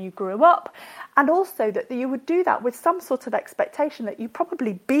get when you grew up. And also that you would do that with some sort of expectation that you'd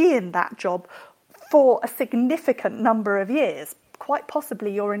probably be in that job for a significant number of years, quite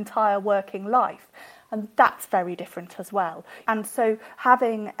possibly your entire working life. And that's very different as well. And so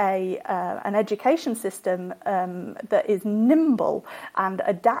having an education system that is nimble and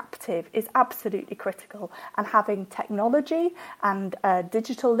adaptive is absolutely critical. And having technology and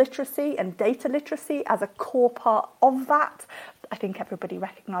digital literacy and data literacy as a core part of that, I think everybody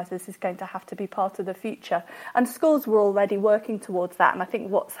recognises is going to have to be part of the future. And schools were already working towards that. And I think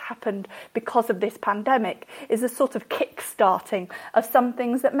what's happened because of this pandemic is a sort of kick-starting of some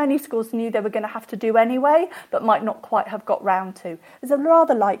things that many schools knew they were going to have to do anyway, but might not quite have got round to. It's a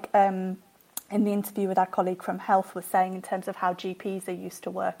rather like in the interview with our colleague from Health was saying in terms of how GPs are used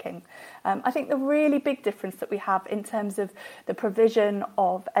to working. I think the really big difference that we have in terms of the provision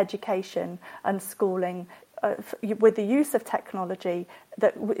of education and schooling with the use of technology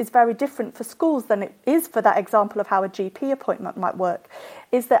that is very different for schools than it is for that example of how a GP appointment might work,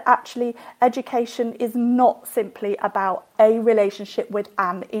 is that actually education is not simply about a relationship with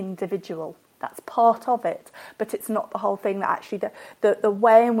an individual. That's part of it, but it's not the whole thing. That actually the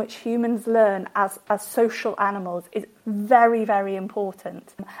way in which humans learn as social animals is very, very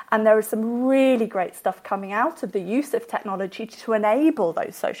important. And there is some really great stuff coming out of the use of technology to enable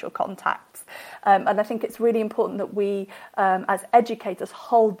those social contacts. And I think it's really important that we, as educators,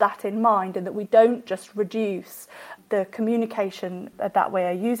 hold that in mind and that we don't just reduce the communication that we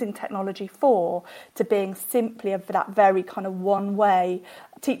are using technology for to being simply of that very kind of one-way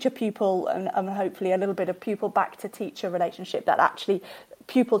teacher-pupil and hopefully a little bit of pupil-back-to-teacher relationship, that actually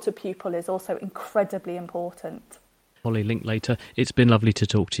pupil-to-pupil is also incredibly important. Holly Linklater, it's been lovely to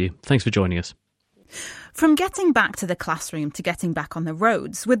talk to you. Thanks for joining us. From getting back to the classroom to getting back on the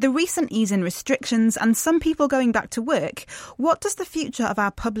roads, with the recent ease in restrictions and some people going back to work, what does the future of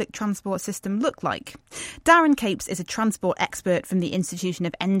our public transport system look like? Darren Capes is a transport expert from the Institution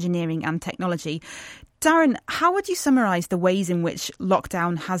of Engineering and Technology. Darren, how would you summarise the ways in which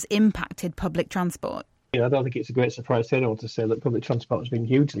lockdown has impacted public transport? I don't think it's a great surprise to anyone to say that public transport has been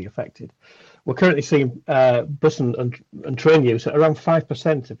hugely affected. We're currently seeing bus and train use at around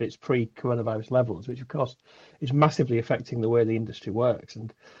 5% of its pre-coronavirus levels, which of course is massively affecting the way the industry works.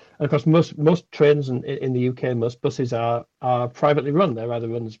 And of course, most trains in the UK, most buses are privately run. They're either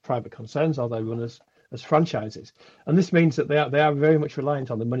run as private concerns or they're run as franchises. And this means that they are very much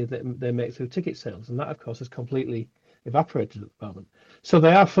reliant on the money that they make through ticket sales. And that, of course, has completely evaporated at the moment. So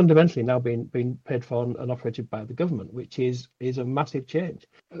they are fundamentally now being paid for and operated by the government, which is a massive change.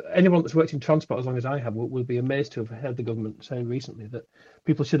 Anyone that's worked in transport as long as I have will be amazed to have heard the government say recently that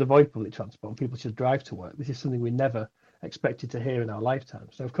people should avoid public transport and people should drive to work. This is something we never expected to hear in our lifetime.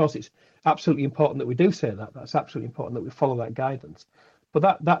 So of course it's absolutely important that we do say that. That's absolutely important that we follow that guidance.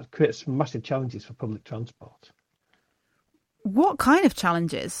 But that creates some massive challenges for public transport. What kind of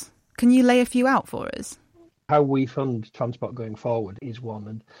challenges? Can you lay a few out for us? How we fund transport going forward is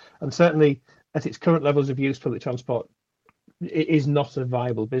one, and certainly at its current levels of use, public transport it is not a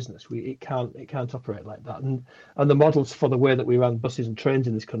viable business. It can't operate like that, and the models for the way that we run buses and trains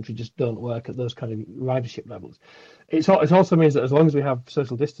in this country just don't work at those kind of ridership levels. It also means that as long as we have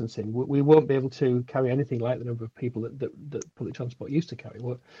social distancing, we won't be able to carry anything like the number of people that public transport used to carry.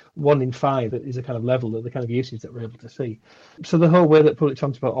 1 in 5 is a kind of level of the kind of usage that we're able to see. So the whole way that public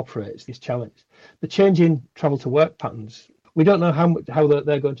transport operates is challenged. The change in travel to work patterns, we don't know how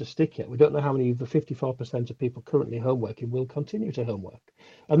they're going to stick yet. We don't know how many of the 54% of people currently home working will continue to home work.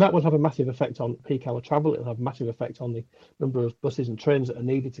 And that will have a massive effect on peak hour travel. It'll have a massive effect on the number of buses and trains that are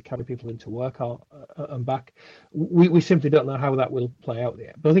needed to carry people into work and back. We simply don't know how that will play out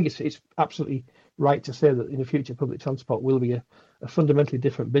yet. But I think it's absolutely right to say that in the future, public transport will be a fundamentally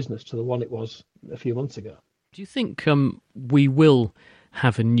different business to the one it was a few months ago. Do you think we will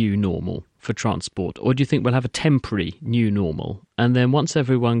have a new normal for transport, or do you think we'll have a temporary new normal, and then once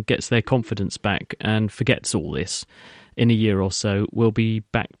everyone gets their confidence back and forgets all this, in a year or so we'll be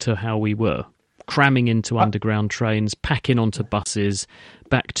back to how we were, cramming into underground trains, packing onto buses,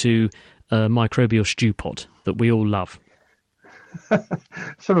 back to a microbial stew pot that we all love?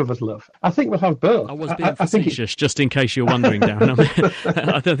 Some of us love. I think we'll have both. I was being facetious, just in case you're wondering, Darren.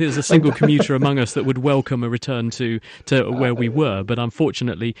 I don't think there's a single commuter among us that would welcome a return to where we were, but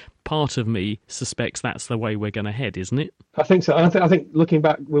unfortunately part of me suspects that's the way we're going to head, isn't it? I think so. I think looking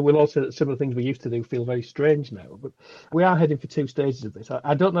back, we will also that some of the things we used to do feel very strange now. But we are heading for two stages of this.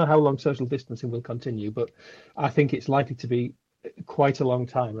 I don't know how long social distancing will continue, but I think it's likely to be quite a long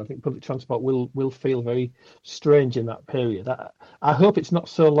time. I think public transport will feel very strange in that period. I hope it's not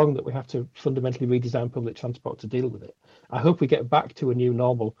so long that we have to fundamentally redesign public transport to deal with it. I hope we get back to a new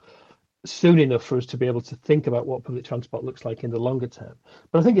normal soon enough for us to be able to think about what public transport looks like in the longer term.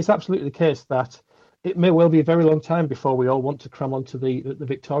 But I think it's absolutely the case that it may well be a very long time before we all want to cram onto the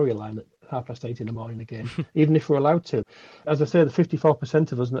Victoria line at 8:30 in the morning again, even if we're allowed to. As I say, the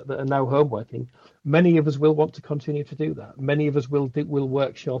 54% of us that are now home working, many of us will want to continue to do that. Many of us will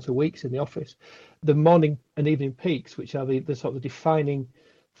work shorter weeks in the office. The morning and evening peaks, which are the sort of defining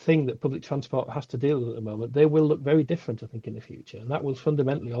thing that public transport has to deal with at the moment, they will look very different, I think, in the future. And that will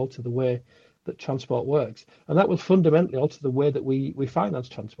fundamentally alter the way that transport works. And that will fundamentally alter the way that we finance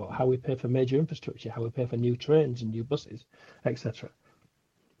transport, how we pay for major infrastructure, how we pay for new trains and new buses, etc.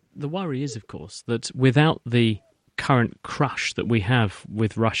 The worry is, of course, that without the current crush that we have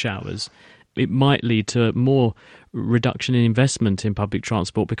with rush hours, it might lead to more reduction in investment in public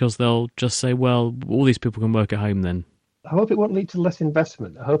transport because they'll just say, well, all these people can work at home then. I hope it won't lead to less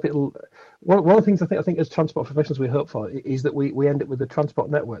investment. I hope it'll. One of the things I think as transport professionals we hope for is that we end up with a transport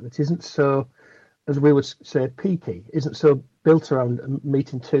network that isn't so, as we would say, peaky, isn't so built around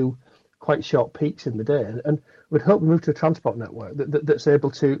meeting two quite short peaks in the day. And we'd hope we move to a transport network that's able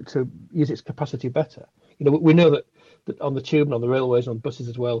to use its capacity better. You know, we know that on the tube and on the railways and on buses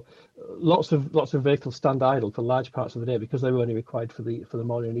as well, lots of vehicles stand idle for large parts of the day because they're only required for the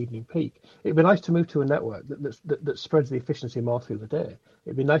morning and evening peak. It'd be nice to move to a network that spreads the efficiency more through the day.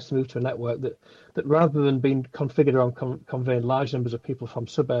 It'd be nice to move to a network that rather than being configured around conveying large numbers of people from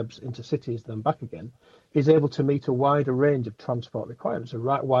suburbs into cities then back again, is able to meet a wider range of transport requirements, a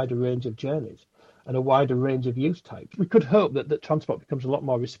wider range of journeys, and a wider range of use types. We could hope that transport becomes a lot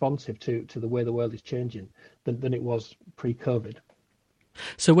more responsive to the way the world is changing than it was pre-COVID.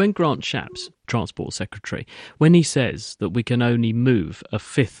 So when Grant Shapps, Transport Secretary, when he says that we can only move a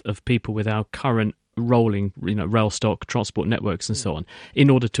fifth of people with our current rolling, rail stock, transport networks and so on, in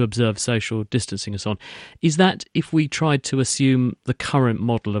order to observe social distancing and so on, is that if we tried to assume the current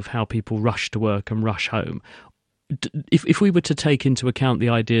model of how people rush to work and rush home, if we were to take into account the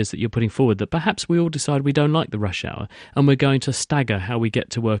ideas that you're putting forward, that perhaps we all decide we don't like the rush hour and we're going to stagger how we get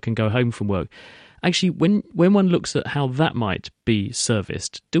to work and go home from work, actually, when one looks at how that might be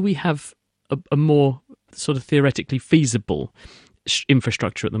serviced, do we have a more sort of theoretically feasible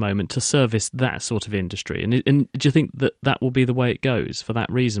infrastructure at the moment to service that sort of industry? And do you think that will be the way it goes for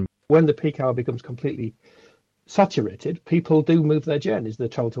that reason? When the peak hour becomes completely saturated, people do move their journeys. They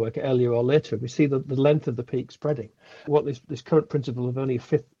travel to work earlier or later. We see the length of the peak spreading. What this current principle of only a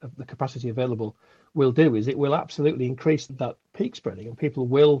fifth of the capacity available will do is it will absolutely increase that peak spreading, and people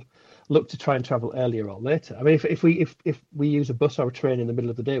will look to try and travel earlier or later. I mean, if we use a bus or a train in the middle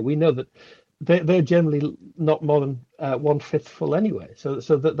of the day, we know that they're generally not more than 1/5 full anyway. So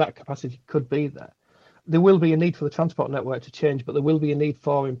that capacity could be there. There will be a need for the transport network to change, but there will be a need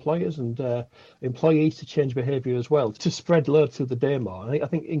for employers and employees to change behaviour as well, to spread load through the day more. I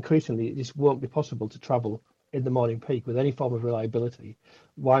think increasingly it just won't be possible to travel in the morning peak with any form of reliability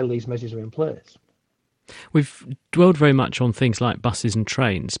while these measures are in place. We've dwelled very much on things like buses and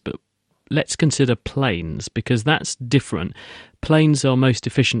trains, but let's consider planes, because that's different. Planes are most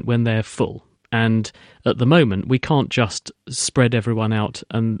efficient when they're full. And at the moment, we can't just spread everyone out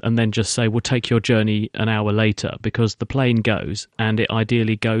and then just say, we'll take your journey an hour later, because the plane goes and it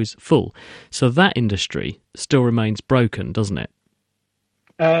ideally goes full. So that industry still remains broken, doesn't it?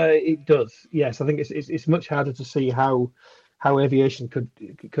 It does, yes. I think it's much harder to see how aviation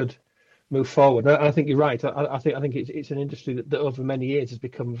could move forward. I think you're right. I think it's an industry that over many years has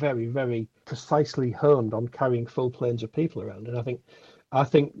become very, very precisely honed on carrying full planes of people around. And I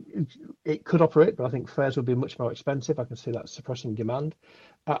think it could operate, but I think fares will be much more expensive. I can see that suppressing demand.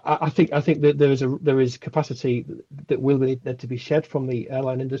 I think that there is capacity that will need to be shed from the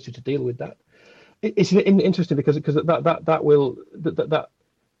airline industry to deal with that. It's interesting because that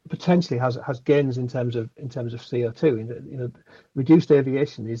potentially has gains in terms of CO2. Reduced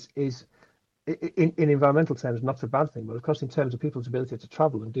aviation is in environmental terms not a bad thing, but of course in terms of people's ability to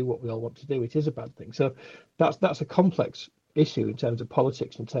travel and do what we all want to do, it is a bad thing. So that's a complex issue in terms of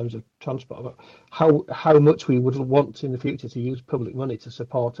politics, in terms of transport, about how much we would want in the future to use public money to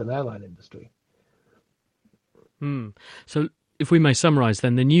support an airline industry. So if we may summarise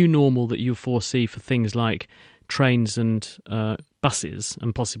then, the new normal that you foresee for things like trains and buses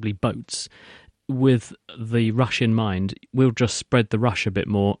and possibly boats, with the rush in mind, we'll just spread the rush a bit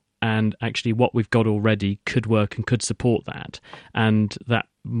more and actually what we've got already could work and could support that, and that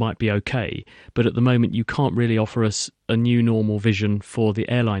might be okay. But at the moment, you can't really offer us a new normal vision for the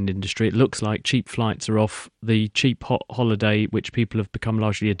airline industry. It looks like cheap flights are off. The cheap holiday, which people have become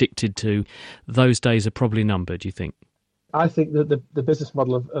largely addicted to, those days are probably numbered, do you think? I think that the business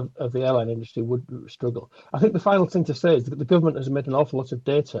model of the airline industry would struggle. I think the final thing to say is that the government has made an awful lot of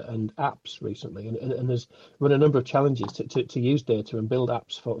data and apps recently, and has run a number of challenges to use data and build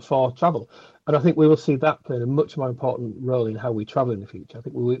apps for travel. And I think we will see that playing a much more important role in how we travel in the future. I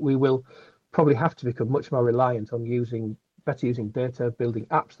think we will probably have to become much more reliant on better using data, building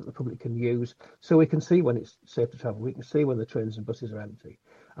apps that the public can use, so we can see when it's safe to travel. We can see when the trains and buses are empty.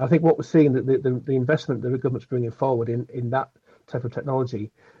 I think what we're seeing, that the investment that the government's bringing forward in that type of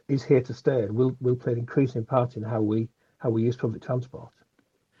technology is here to stay, and will play an increasing part in how we use public transport.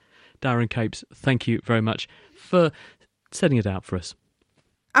 Darren Capes, thank you very much for setting it out for us.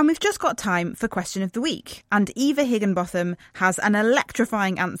 And we've just got time for Question of the Week, and Eva Higginbotham has an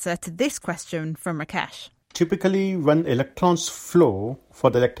electrifying answer to this question from Rakesh. Typically, when electrons flow for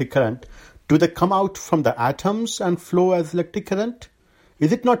the electric current, do they come out from the atoms and flow as electric current?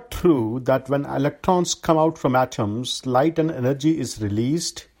 Is it not true that when electrons come out from atoms, light and energy is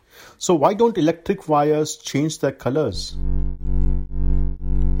released? So why don't electric wires change their colours?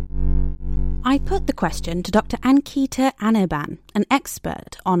 I put the question to Dr. Ankita Anirban, an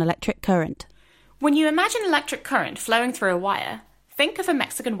expert on electric current. When you imagine electric current flowing through a wire, think of a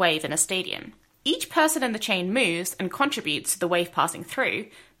Mexican wave in a stadium. Each person in the chain moves and contributes to the wave passing through,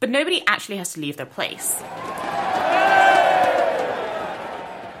 but nobody actually has to leave their place.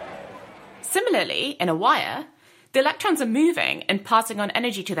 Similarly, in a wire, the electrons are moving and passing on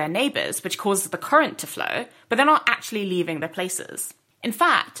energy to their neighbours, which causes the current to flow, but they're not actually leaving their places. In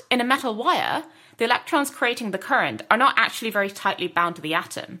fact, in a metal wire, the electrons creating the current are not actually very tightly bound to the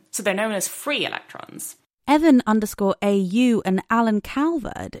atom, so they're known as free electrons. Evan_AU and Alan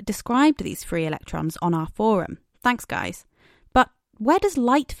Calvert described these free electrons on our forum. Thanks, guys. But where does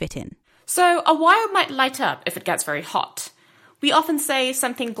light fit in? So a wire might light up if it gets very hot. We often say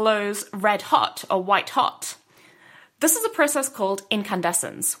something glows red hot or white hot. This is a process called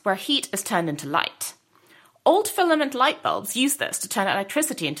incandescence, where heat is turned into light. Old filament light bulbs use this to turn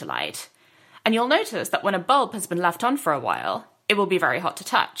electricity into light. And you'll notice that when a bulb has been left on for a while, it will be very hot to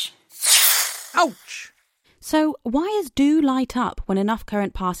touch. Ouch! So wires do light up when enough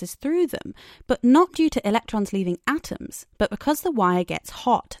current passes through them, but not due to electrons leaving atoms, but because the wire gets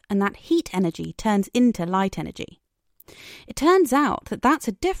hot and that heat energy turns into light energy. It turns out that that's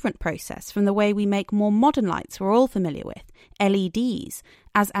a different process from the way we make more modern lights we're all familiar with, LEDs,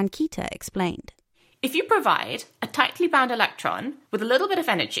 as Ankita explained. If you provide a tightly bound electron with a little bit of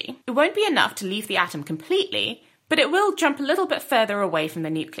energy, it won't be enough to leave the atom completely, but it will jump a little bit further away from the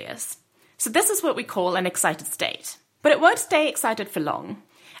nucleus. So this is what we call an excited state. But it won't stay excited for long,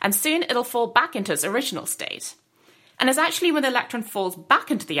 and soon it'll fall back into its original state. And it's actually when the electron falls back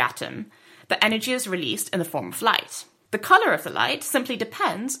into the atom that energy is released in the form of light. The colour of the light simply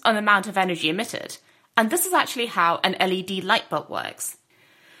depends on the amount of energy emitted, and this is actually how an LED light bulb works.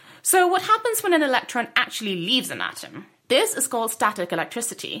 So what happens when an electron actually leaves an atom? This is called static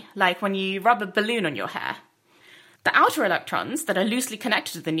electricity, like when you rub a balloon on your hair. The outer electrons that are loosely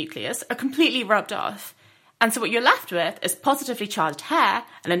connected to the nucleus are completely rubbed off, and so what you're left with is positively charged hair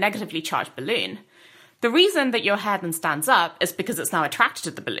and a negatively charged balloon. The reason that your hair then stands up is because it's now attracted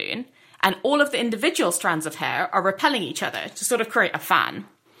to the balloon, and all of the individual strands of hair are repelling each other to sort of create a fan.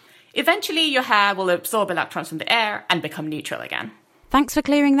 Eventually, your hair will absorb electrons from the air and become neutral again. Thanks for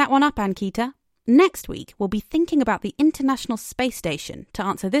clearing that one up, Ankita. Next week, we'll be thinking about the International Space Station to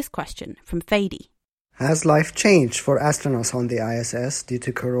answer this question from Fady. Has life changed for astronauts on the ISS due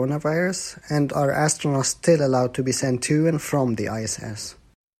to coronavirus? And are astronauts still allowed to be sent to and from the ISS?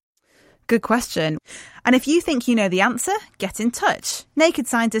 Good question. And if you think you know the answer, get in touch.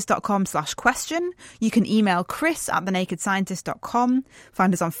 nakedscientist.com/question. You can email chris@thenakedscientist.com,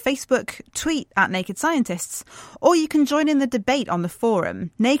 find us on Facebook, tweet @nakedscientists, or you can join in the debate on the forum,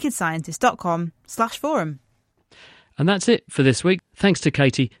 nakedscientist.com/forum. And that's it for this week. Thanks to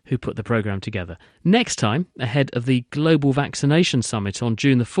Katie, who put the programme together. Next time, ahead of the Global Vaccination Summit on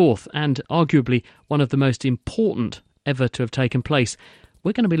June the 4th, and arguably one of the most important ever to have taken place,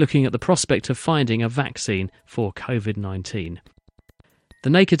 we're going to be looking at the prospect of finding a vaccine for COVID-19.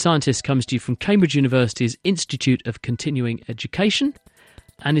 The Naked Scientist comes to you from Cambridge University's Institute of Continuing Education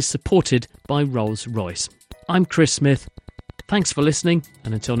and is supported by Rolls-Royce. I'm Chris Smith. Thanks for listening,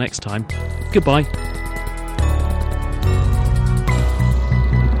 and until next time, goodbye.